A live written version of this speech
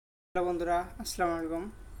Hello বন্ধুরা, আসসালামু আলাইকুম।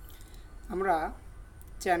 আমরা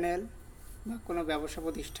চ্যানেল বা কোনো ব্যবসা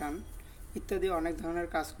প্রতিষ্ঠান ইত্যাদি অনেক ধরনের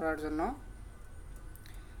কাজ করার জন্য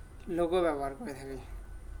লোগো ব্যবহার করে থাকি।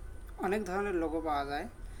 অনেক ধরনের লোগো পাওয়া যায়।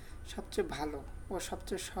 সবচেয়ে ভালো ও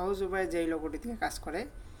সবচেয়ে সহজ উপায়ে যেই লোগোটি দিয়ে কাজ করে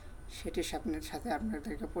সেটির সাথে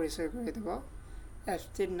আপনাদেরকে পরিচয় করে দেব।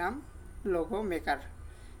 অ্যাপসটির নাম লোগো মেকার।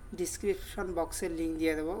 ডিসক্রিপশন বক্সের লিঙ্ক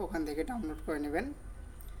দিয়ে দেবো, ওখান থেকে ডাউনলোড করে নেবেন।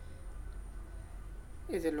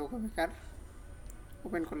 এই যে লোগো মেকার,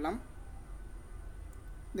 ওপেন করলাম,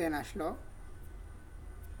 দেন আসলো,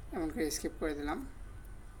 এমন করে স্কিপ করে দিলাম।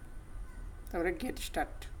 তারপরে গেট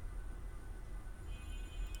স্টার্ট,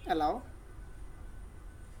 অ্যালাও,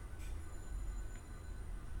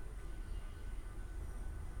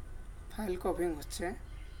 ফাইল কপিং হচ্ছে।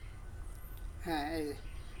 হ্যাঁ, এই যে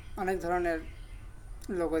অনেক ধরনের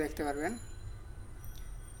লোগো দেখতে পারবেন।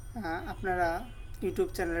 আপনারা ইউটিউব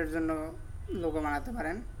চ্যানেলের জন্য লোগো বানাতে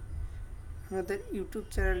পারেন। আপনাদের ইউটিউব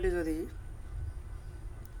চ্যানেলটি যদি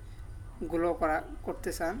গ্রো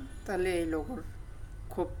করতে চান তাহলে এই লোগোর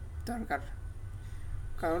খুব দরকার,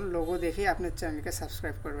 কারণ লোগো দেখেই আপনার চ্যানেলকে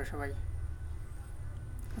সাবস্ক্রাইব করবে সবাই।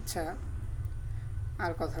 আচ্ছা,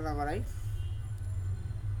 আর কথা না বাড়াই,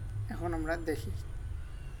 এখন আমরা দেখি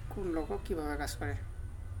কোন লোগো কীভাবে কাজ করে।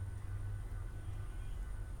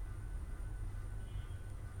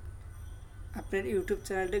 আপনার ইউটিউব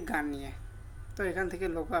চ্যানেলটি গান নিয়ে, তো এখান থেকে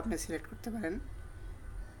লোগো আপনি সিলেক্ট করতে পারেন।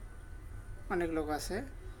 অনেক লোগো আছে,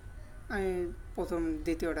 আমি প্রথম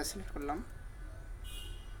দ্বিতীয়টা সিলেক্ট করলাম।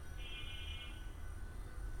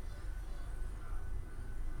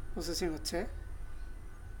 প্রসেসিং হচ্ছে।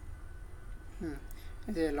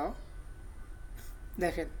 এই যে এলো,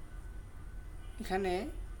 দেখেন এখানে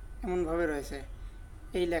এমনভাবে রয়েছে।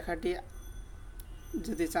 এই লেখাটি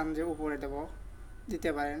যদি চান যে উপরে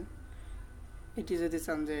দিতে পারেন। এটি যদি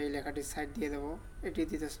চান যে এই লেখাটির সাইড দিয়ে দেবো, এটি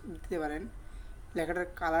দিতে পারেন। লেখাটার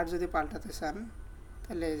কালার যদি পাল্টাতে চান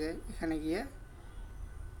তাহলে এই যে এখানে গিয়ে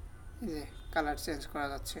এই যে কালার চেঞ্জ করা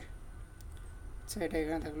যাচ্ছে। আচ্ছা, এটা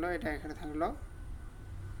এখানে থাকলো, এটা এখানে থাকলো।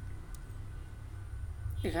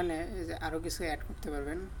 এখানে এই যে আরও কিছু অ্যাড করতে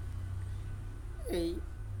পারবেন।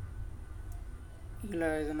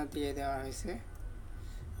 এইগুলোর জন্য দিয়ে দেওয়া হয়েছে।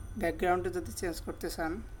 ব্যাকগ্রাউন্ডে যদি চেঞ্জ করতে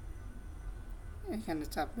চান এখানে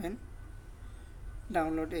চাপবেন,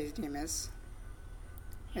 ডাউনলোড এইচডি ইমেজ।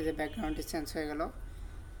 এই যে ব্যাকগ্রাউন্ডটি চেঞ্জ হয়ে গেল।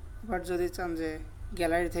 আবার যদি চান যে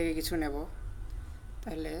গ্যালারি থেকে কিছু নেব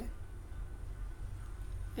তাহলে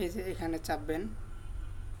এই যে এখানে চাপবেন,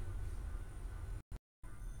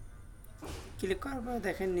 ক্লিক করার পর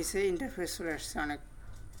দেখেন নিচে ইন্টারফেস চলে আসছে অনেক।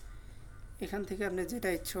 এখান থেকে আপনি যেটা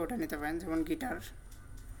ইচ্ছে ওটা নিতে পারেন। যেমন গিটার,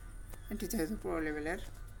 এটি যেহেতু প্রো লেভেলের,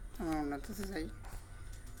 আমার উন্নততে চাই,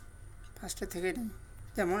 ফার্স্টের থেকে নিই।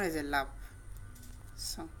 যেমন এই যে লাভ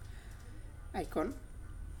সং আইকন,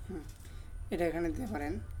 এটা এখানে দিতে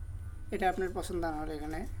পারেন। এটা আপনার পছন্দ না হলে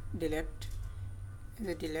এখানে ডিলেট, এই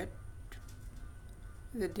যে ডিলেট,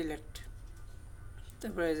 এই যে ডিলেট।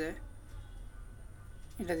 তারপরে এই যে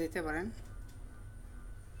এটা দিতে পারেন,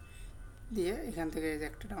 দিয়ে এখান থেকে এই যে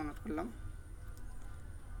একটা ডাউনলোড করলাম।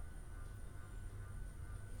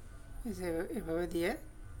 এই যে এভাবে দিয়ে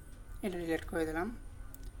এটা ডিলেট করে দিলাম,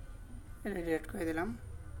 এটা ডিলেট করে দিলাম।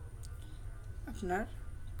 আপনার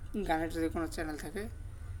গানের যদি কোনো চ্যানেল থাকে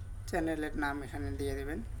চ্যানেলের নাম এখানে দিয়ে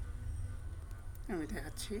দেবেন। আমি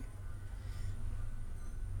দেখাচ্ছি।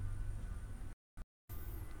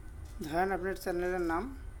 ধরেন আপনার চ্যানেলের নাম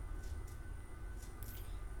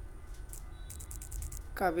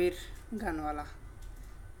কাবির গানওয়ালা,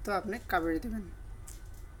 তো আপনি কাবির দেবেন,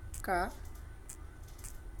 কাবির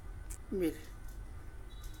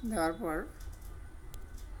দেওয়ার পর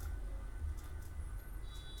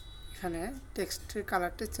এখানে টেক্সটের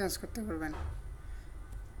কালারটি চেঞ্জ করতে পারবেন।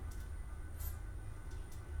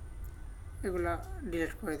 এগুলা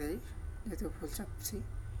ডিলিট করে দেই যেহেতু ফুল চাপছি।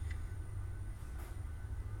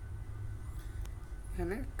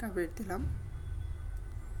 এখানে কাবির দিলাম,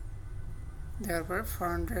 দেওয়ার পর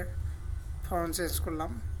ফন্ট চেঞ্জ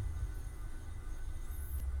করলাম।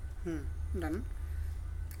 ডান,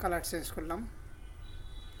 কালার চেঞ্জ করলাম।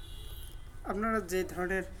 আপনারা যে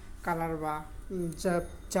ধরনের কালার বা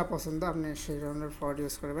যা পছন্দ আপনি সেই ধরনের ফন্ট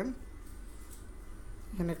ইউজ করবেন।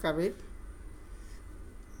 এখানে কাবির,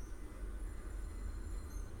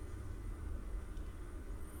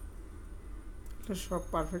 সব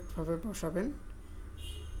পারফেক্টভাবে বসাবেন।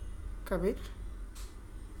 কাবির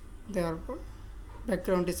দেওয়ার পর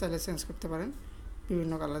ব্যাকগ্রাউন্ডটি চাইলে চেঞ্জ করতে পারেন,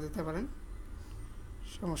 বিভিন্ন কালার দিতে পারেন,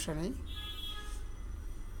 সমস্যা নেই।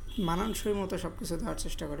 মানানসই মতো সব কিছু দেওয়ার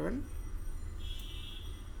চেষ্টা করবেন।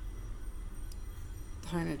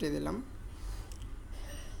 ধরেন এটি দিলাম,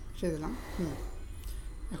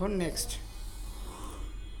 এখন নেক্সট,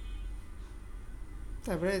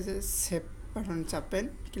 তারপরে এই যে সেভ বাটন চাপবেন,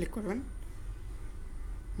 ক্লিক করবেন,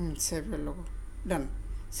 সেভ এর লোগো, ডান,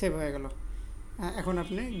 সেভ হয়ে গেল। এখন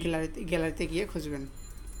আপনি গ্যালারিতে গিয়ে খুঁজবেন।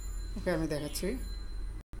 ওকে, আমি দেখাচ্ছি।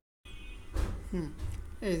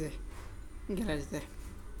 এই যে গ্যালারিতে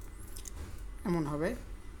এমন হবে।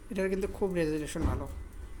 এটার কিন্তু খুব রেজলিউশন ভালো,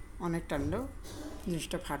 অনেক টানলেও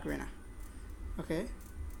জিনিসটা ফাটবে না। ওকে,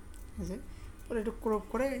 এই যে পরে একটু ক্রপ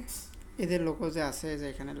করে এদের লোগো যে আছে, যে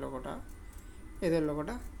এখানে লোগোটা, এদের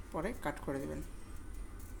লোগোটা পরে কাট করে দেবেন।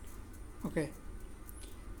 ওকে,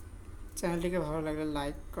 চ্যানেলটিকে ভালো লাগলে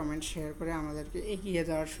লাইক, কমেন্ট, শেয়ার করে আমাদেরকে এগিয়ে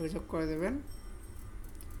যাওয়ার সুযোগ করে দেবেন।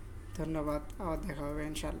 ধন্যবাদ, আবার দেখা হবে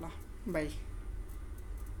ইনশাআল্লাহ। বাই।